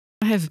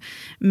have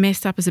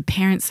messed up as a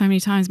parent so many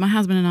times. My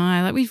husband and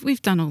I, like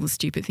we've done all the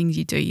stupid things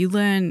you do. You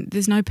learn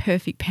there's no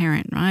perfect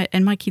parent, right?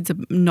 And my kids are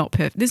not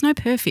perfect. There's no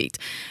perfect.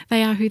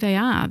 They are who they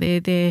are.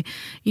 They're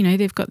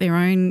they've got their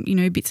own,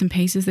 bits and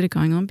pieces that are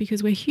going on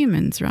because we're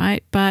humans,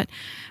 right? But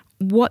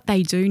what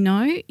they do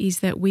know is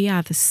that we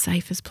are the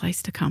safest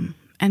place to come.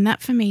 And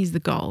that for me is the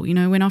goal.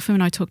 When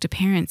I talk to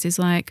parents is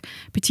like,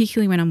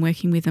 particularly when I'm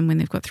working with them when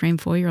they've got 3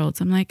 and 4-year-olds,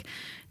 I'm like,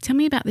 tell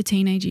me about the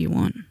teenager you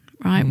want,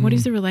 right? What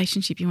is the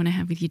relationship you want to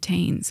have with your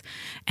teens?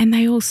 And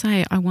they all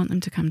say, I want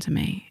them to come to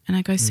me. And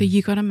I go, so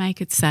you got to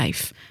make it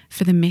safe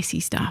for the messy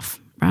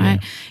stuff, right?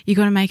 Yeah. You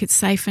got to make it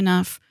safe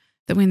enough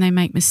that when they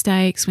make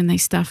mistakes, when they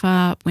stuff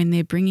up, when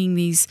they're bringing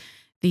these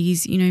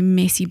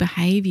messy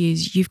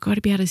behaviours, you've got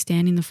to be able to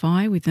stand in the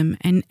fire with them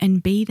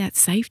and be that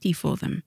safety for them.